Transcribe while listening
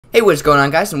Hey, what's going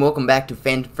on, guys, and welcome back to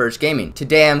Phantom First Gaming.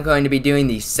 Today I'm going to be doing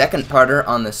the second parter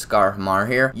on the Scar HAMR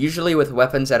here. Usually with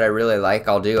weapons that I really like,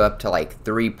 I'll do up to like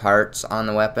 3 parts on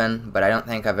the weapon, but I don't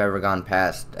think I've ever gone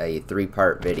past a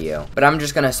 3-part video. But I'm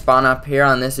just gonna spawn up here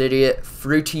on this idiot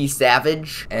Fruity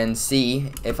Savage and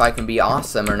see if I can be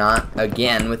awesome or not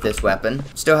again with this weapon.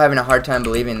 Still having a hard time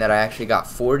believing that I actually got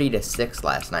 40 to 6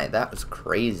 last night. That was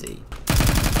crazy.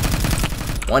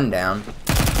 1 down.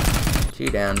 2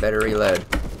 down, better reload.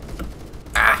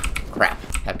 Ah, crap.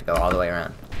 Have to go all the way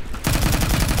around.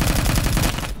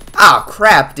 Ah,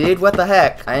 crap, dude. What the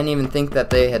heck? I didn't even think that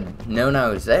they had known I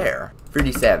was there.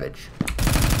 Fruity Savage.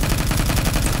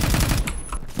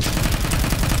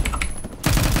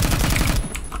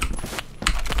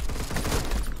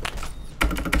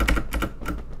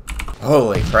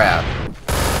 Holy crap.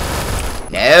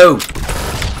 No!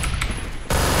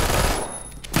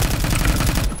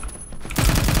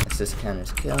 This count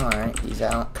as kill. Alright, he's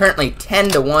out. Currently 10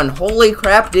 to 1. Holy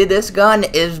crap, dude, this gun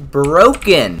is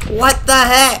broken. What the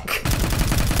heck?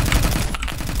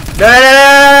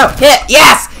 No. Hit!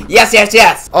 Yes!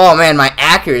 Yes. Oh man, my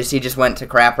accuracy just went to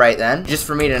crap right then. Just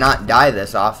for me to not die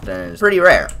this often is pretty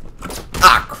rare.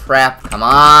 Ah, crap. Come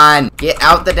on. Get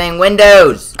out the dang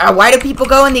windows. Ah, why do people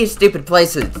go in these stupid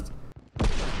places?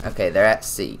 Okay, they're at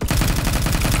C.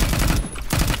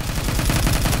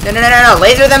 No.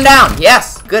 Laser them down.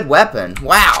 Yes. Good weapon.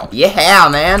 Wow. Yeah,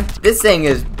 man. This thing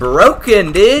is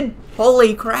broken, dude.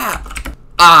 Holy crap.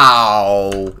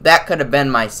 Ow. That could have been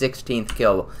my 16th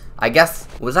kill. I guess,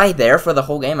 was I there for the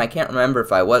whole game? I can't remember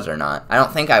if I was or not. I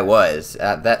don't think I was.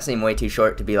 That seemed way too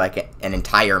short to be like an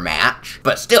entire match.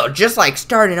 But still, just like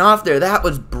starting off there, that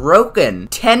was broken.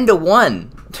 10 to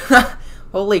 1.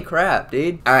 Holy crap,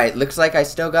 dude. Alright, looks like I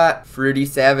still got Fruity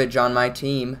Savage on my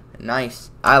team. Nice.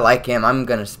 I like him. I'm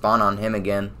gonna spawn on him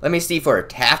again. Let me see for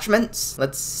attachments.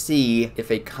 Let's see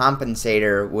if a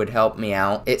compensator would help me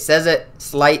out. It says it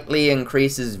slightly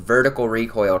increases vertical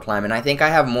recoil climb, and I think I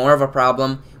have more of a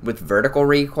problem with vertical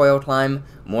recoil climb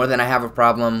more than I have a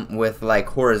problem with like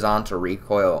horizontal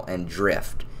recoil and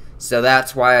drift. So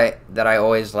that's why I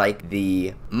always like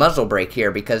the muzzle brake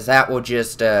here, because that will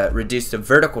just reduce the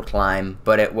vertical climb,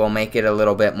 but it will make it a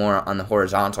little bit more on the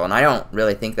horizontal. And I don't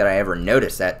really think that I ever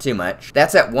noticed that too much.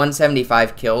 That's at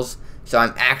 175 kills, so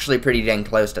I'm actually pretty dang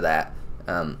close to that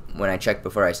when I checked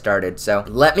before I started. So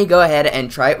let me go ahead and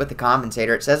try it with the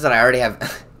compensator. It says that I already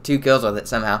have 2 kills with it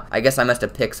somehow. I guess I must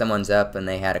have picked someone's up and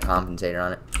they had a compensator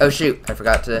on it. Oh shoot, I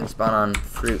forgot to spawn on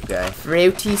Fruit guy.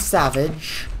 Fruity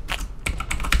Savage.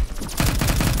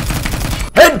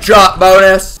 Headshot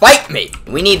bonus! Fight me!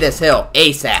 We need this hill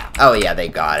ASAP. Oh yeah, they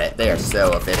got it. They are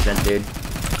so efficient, dude.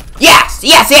 Yes!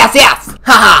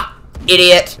 Haha!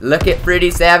 Idiot. Look at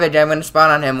Fruity Savage. I'm gonna spawn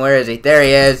on him. Where is he? There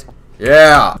he is.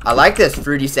 Yeah. I like this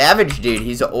Fruity Savage, dude.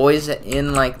 He's always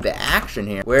in, like, the action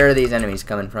here. Where are these enemies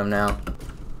coming from now?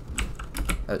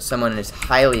 Oh, someone is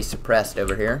highly suppressed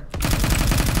over here.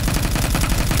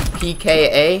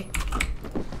 PKA.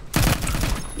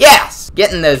 Yes!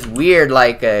 Getting those weird,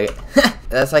 like,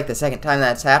 that's like the second time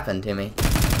that's happened to me.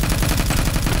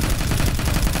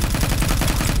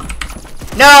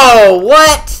 No!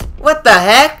 What? What the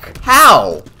heck?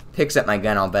 How? Picks up my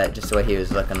gun, I'll bet, just what he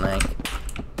was looking like.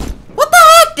 What the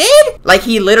heck, dude? Like,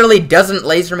 he literally doesn't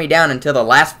laser me down until the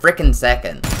last frickin'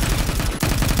 second.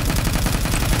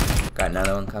 Got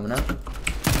another one coming up.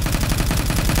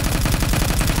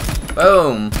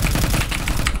 Boom.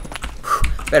 Whew,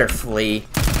 better flee.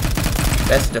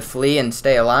 Best to flee and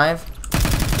stay alive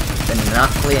than not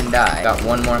flee and die. Got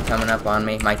one more coming up on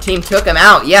me. My team took him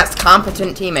out. Yes,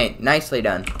 competent teammate. Nicely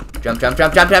done. Jump.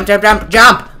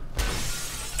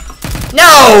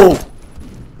 No!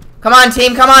 Come on,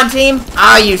 team.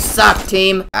 Ah, you suck,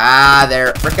 team. Ah,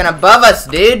 they're freaking above us,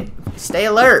 dude. Stay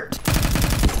alert.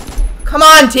 Come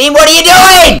on, team. What are you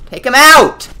doing? Take him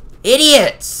out.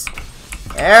 Idiots.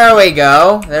 There we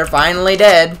go. They're finally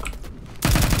dead.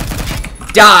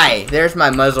 Die! There's my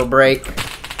muzzle brake.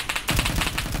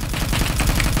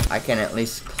 I can at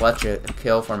least clutch a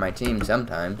kill for my team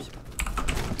sometimes.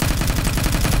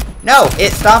 No!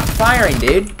 It stopped firing,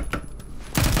 dude.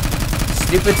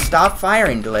 Stupid stop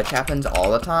firing glitch happens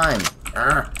all the time.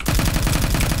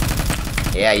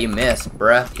 Yeah, you missed,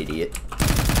 bruh. Idiot.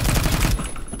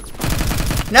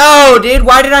 No, dude!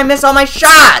 Why did I miss all my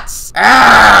shots?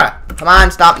 Come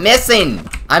on, stop missing!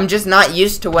 I'm just not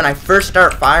used to when I first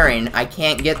start firing, I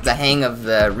can't get the hang of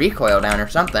the recoil down or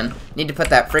something. Need to put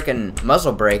that frickin'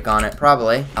 muzzle brake on it,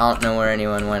 probably. I don't know where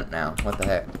anyone went now. What the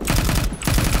heck?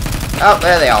 Oh,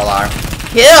 there they all are.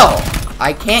 Kill!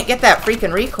 I can't get that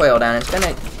freaking recoil down. It's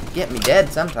gonna get me dead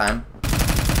sometime.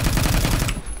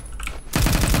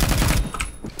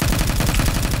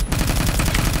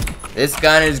 This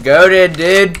gun is goated,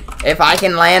 dude. If I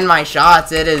can land my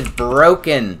shots, it is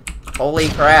broken. Holy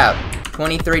crap.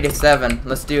 23-7.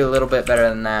 Let's do a little bit better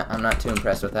than that. I'm not too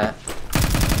impressed with that.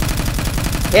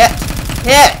 Hit!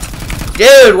 Hit!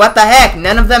 Dude, what the heck?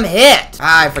 None of them hit!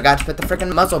 Ah, I forgot to put the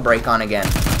freaking muzzle brake on again.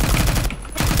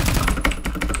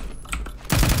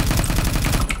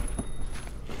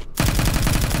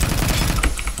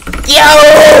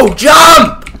 Yo!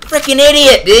 Jump! Freaking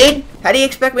idiot, dude! How do you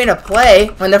expect me to play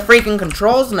when the freaking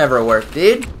controls never work,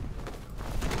 dude?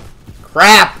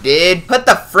 Crap, dude. Put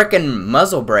the frickin'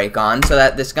 muzzle brake on so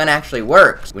that this gun actually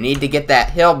works. We need to get that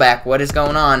hill back. What is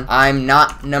going on? I'm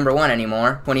not number 1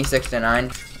 anymore.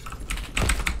 26-9.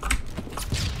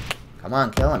 Come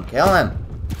on, kill him, kill him.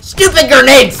 Stupid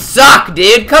grenades suck,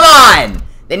 dude. Come on.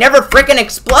 They never frickin'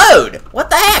 explode. What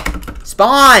the heck?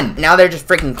 Spawn. Now they're just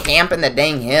frickin' camping the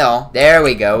dang hill. There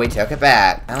we go. We took it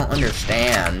back. I don't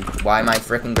understand why my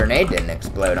frickin' grenade didn't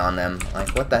explode on them.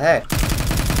 Like, what the heck?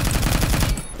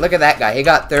 Look at that guy. He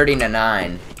got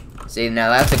 30-9. See, now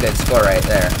that's a good score right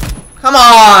there. Come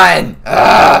on!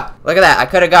 Ugh. Look at that. I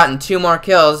could have gotten 2 more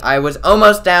kills. I was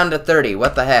almost down to 30.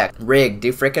 What the heck? Rig.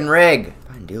 Do frickin' rig.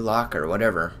 Fine, do locker.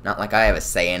 Whatever. Not like I have a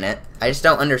say in it. I just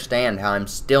don't understand how I'm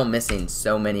still missing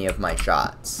so many of my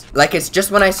shots. Like, it's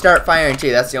just when I start firing, too.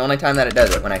 That's the only time that it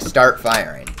does it. When I start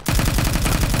firing.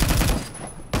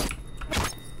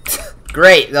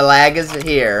 Great. The lag is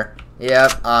here.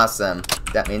 Yep. Awesome.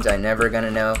 That means I'm never gonna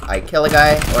know if I kill a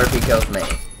guy or if he kills me.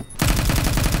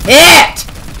 Hit!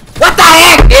 What the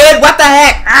heck, dude? What the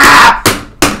heck? Ah!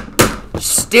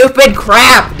 Stupid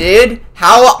crap, dude.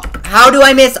 How do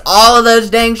I miss all of those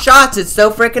dang shots? It's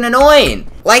so freaking annoying.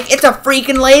 Like, it's a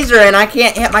freaking laser and I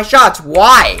can't hit my shots.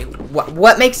 Why?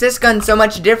 What makes this gun so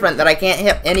much different that I can't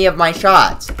hit any of my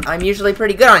shots? I'm usually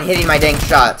pretty good on hitting my dang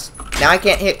shots. Now I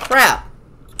can't hit crap.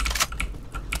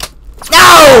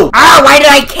 No! Ah, why did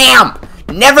I camp?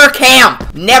 Never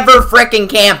camp. Never frickin'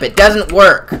 camp. It doesn't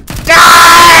work.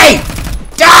 Die!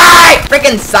 Die!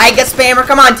 Frickin' Saiga spammer.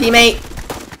 Come on, teammate.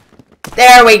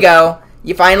 There we go.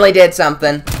 You finally did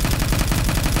something.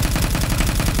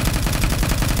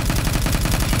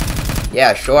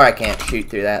 Yeah, sure I can't shoot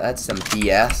through that. That's some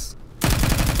BS.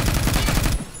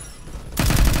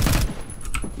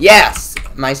 Yes!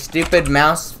 My stupid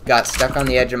mouse got stuck on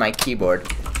the edge of my keyboard.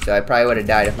 So I probably would have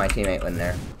died if my teammate wasn't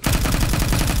there.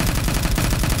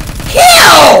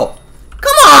 Kill!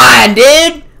 Come on,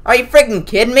 dude! Are you freaking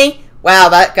kidding me? Wow,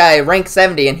 that guy ranked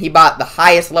 70 and he bought the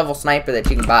highest level sniper that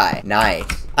you can buy.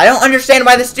 Nice. I don't understand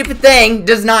why this stupid thing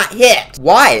does not hit.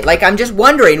 Why? Like, I'm just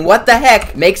wondering what the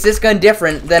heck makes this gun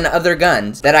different than other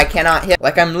guns that I cannot hit.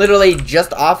 Like, I'm literally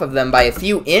just off of them by a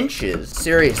few inches.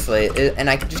 Seriously. And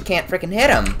I just can't freaking hit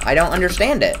them. I don't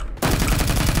understand it.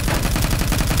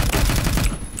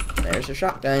 There's a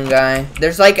shotgun guy.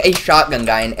 There's like a shotgun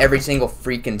guy in every single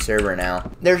freaking server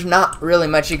now. There's not really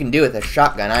much you can do with a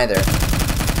shotgun either.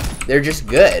 They're just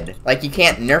good. Like, you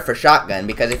can't nerf a shotgun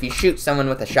because if you shoot someone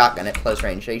with a shotgun at close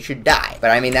range, you should die.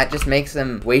 But I mean, that just makes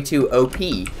them way too OP.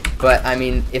 But I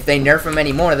mean, if they nerf them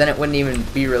anymore, then it wouldn't even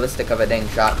be realistic of a dang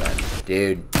shotgun.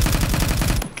 Dude.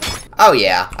 Oh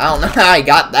yeah, I don't know how I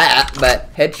got that,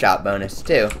 but headshot bonus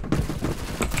too.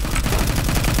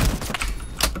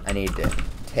 I need to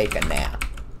take a nap.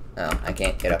 Oh, I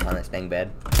can't get up on this dang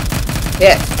bed.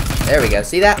 Hit! There we go.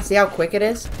 See that? See how quick it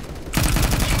is?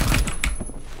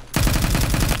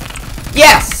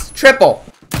 Yes! Triple!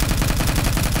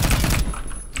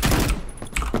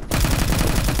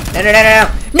 No, no, no, no,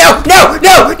 no! No,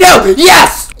 no, no!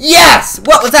 Yes! Yes!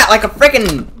 What was that? Like a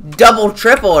freaking double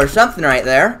triple or something right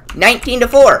there.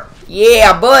 19-4.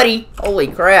 Yeah, buddy! Holy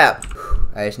crap.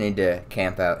 I just need to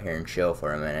camp out here and chill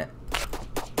for a minute.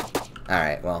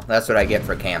 Alright, well, that's what I get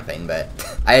for camping, but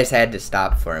I just had to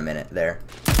stop for a minute there.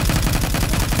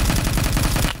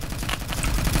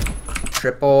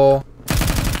 Triple.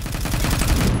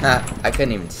 I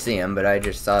couldn't even see him, but I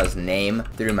just saw his name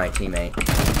through my teammate.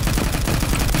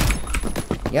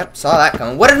 Yep, saw that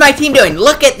coming. What is my team doing?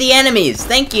 Look at the enemies!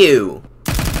 Thank you!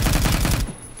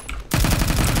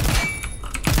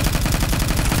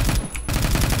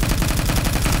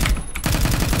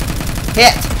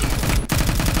 Hit!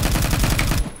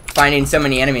 Finding so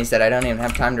many enemies that I don't even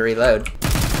have time to reload.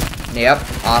 Yep,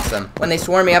 awesome. When they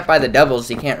swarm me up by the doubles,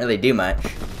 you can't really do much.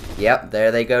 Yep,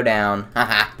 there they go down.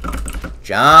 Haha.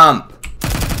 Jump!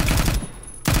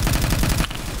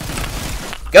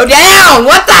 Go down!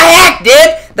 What the heck,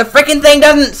 dude? The frickin' thing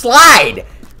doesn't slide.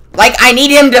 Like, I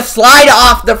need him to slide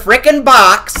off the frickin'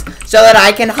 box so that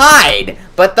I can hide.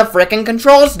 But the frickin'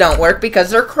 controls don't work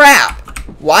because they're crap.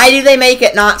 Why do they make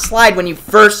it not slide when you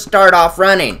first start off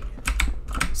running?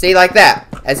 See, like that.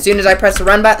 As soon as I press the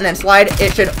run button and slide,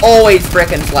 it should always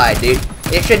frickin' slide, dude.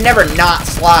 It should never not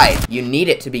slide. You need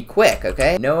it to be quick,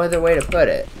 okay? No other way to put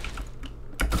it.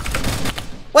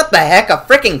 What the heck? A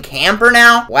frickin' camper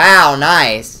now? Wow,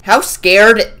 nice. How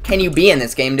scared can you be in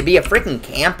this game to be a frickin'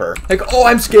 camper? Like, oh,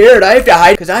 I'm scared. I have to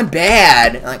hide because I'm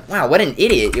bad. Like, wow, what an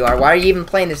idiot you are. Why are you even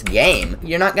playing this game?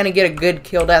 You're not gonna get a good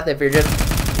kill death if you're just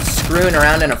screwing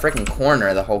around in a frickin'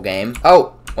 corner the whole game.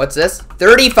 Oh, what's this?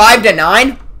 35 to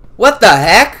 9? What the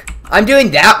heck? I'm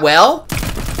doing that well?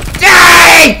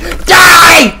 Die!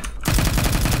 Die!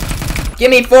 Give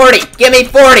me 40. Give me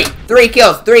 40. 3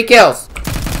 kills. 3 kills.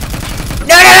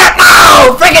 No, no, no,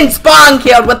 no! Friggin' spawn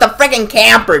killed with the friggin'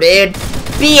 camper, dude.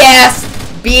 BS.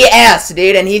 BS,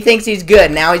 dude. And he thinks he's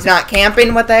good. Now he's not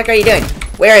camping. What the heck are you doing?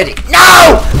 Where is he?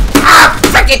 No! Ah,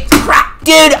 friggin' crap.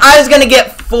 Dude, I was gonna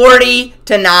get 40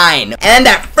 to 9. And then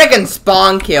that friggin'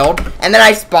 spawn killed. And then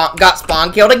I got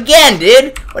spawn killed again,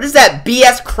 dude. What is that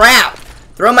BS crap?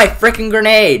 Throw my frickin'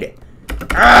 grenade.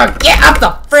 Get up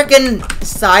the frickin'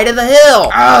 side of the hill.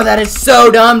 Oh, that is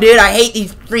so dumb, dude. I hate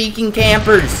these freaking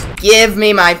campers. Give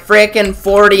me my frickin'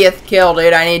 40th kill,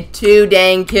 dude. I need 2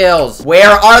 dang kills.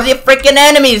 Where are the frickin'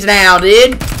 enemies now,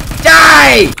 dude?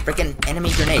 Die! Frickin'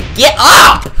 enemy grenade. Get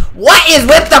up! What is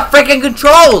with the frickin'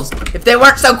 controls? If they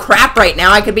weren't so crap right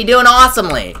now, I could be doing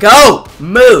awesomely. Go!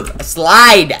 Move!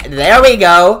 Slide! There we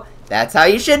go. That's how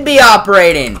you should be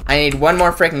operating. I need 1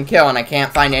 more freaking kill and I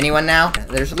can't find anyone now.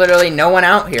 There's literally no one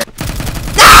out here.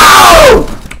 No!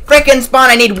 Frickin' spawn,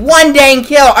 I need 1 dang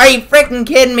kill. Are you frickin'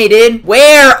 kidding me, dude?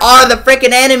 Where are the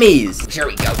frickin' enemies? Here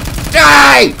we go.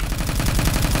 Die!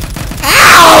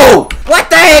 Ow! What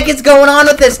the heck is going on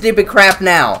with this stupid crap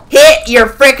now? Hit your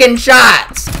frickin'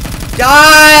 shots.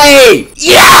 Die!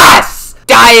 Yes!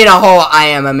 Die in a hole. I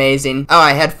am amazing. Oh,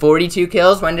 I had 42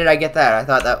 kills. When did I get that? I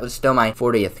thought that was still my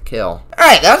 40th kill.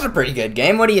 Alright, that was a pretty good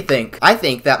game. What do you think? I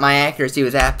think that my accuracy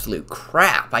was absolute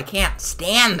crap. I can't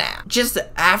stand that. Just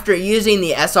after using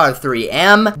the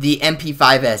SR3M, the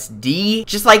MP5SD,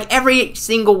 just like every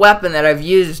single weapon that I've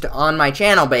used on my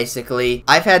channel, basically,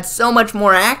 I've had so much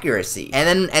more accuracy. And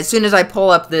then as soon as I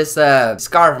pull up this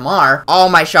Scar HAMR, all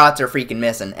my shots are freaking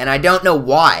missing. And I don't know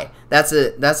why. That's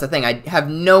the thing. I have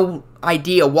no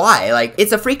idea why. Like,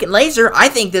 it's a freaking laser. I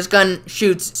think this gun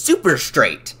shoots super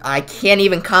straight. I can't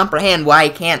even comprehend why I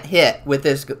can't hit with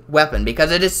this weapon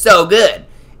because it is so good.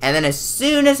 And then as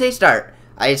soon as they start,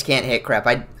 I just can't hit crap.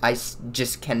 I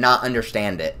just cannot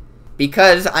understand it.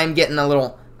 Because I'm getting a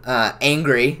little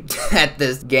angry at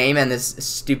this game and this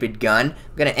stupid gun,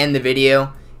 I'm gonna end the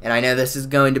video. And I know this is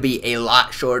going to be a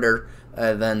lot shorter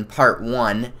than part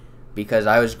 1. Because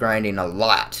I was grinding a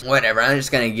lot. Whatever, I'm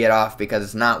just gonna get off because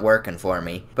it's not working for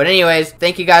me. But anyways,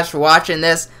 thank you guys for watching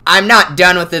this. I'm not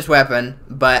done with this weapon,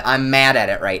 but I'm mad at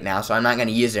it right now, so I'm not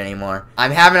gonna use it anymore.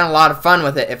 I'm having a lot of fun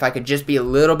with it. If I could just be a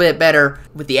little bit better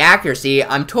with the accuracy,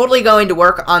 I'm totally going to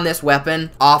work on this weapon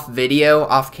off video,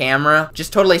 off camera.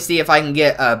 Just totally see if I can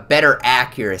get a better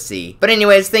accuracy. But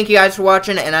anyways, thank you guys for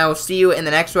watching, and I will see you in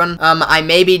the next one. I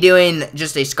may be doing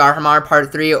just a Scar HAMR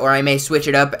part 3, or I may switch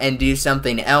it up and do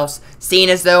something else. Seeing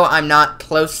as though I'm not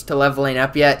close to leveling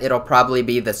up yet, it'll probably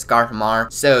be the Scar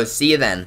HAMR. So, see you then.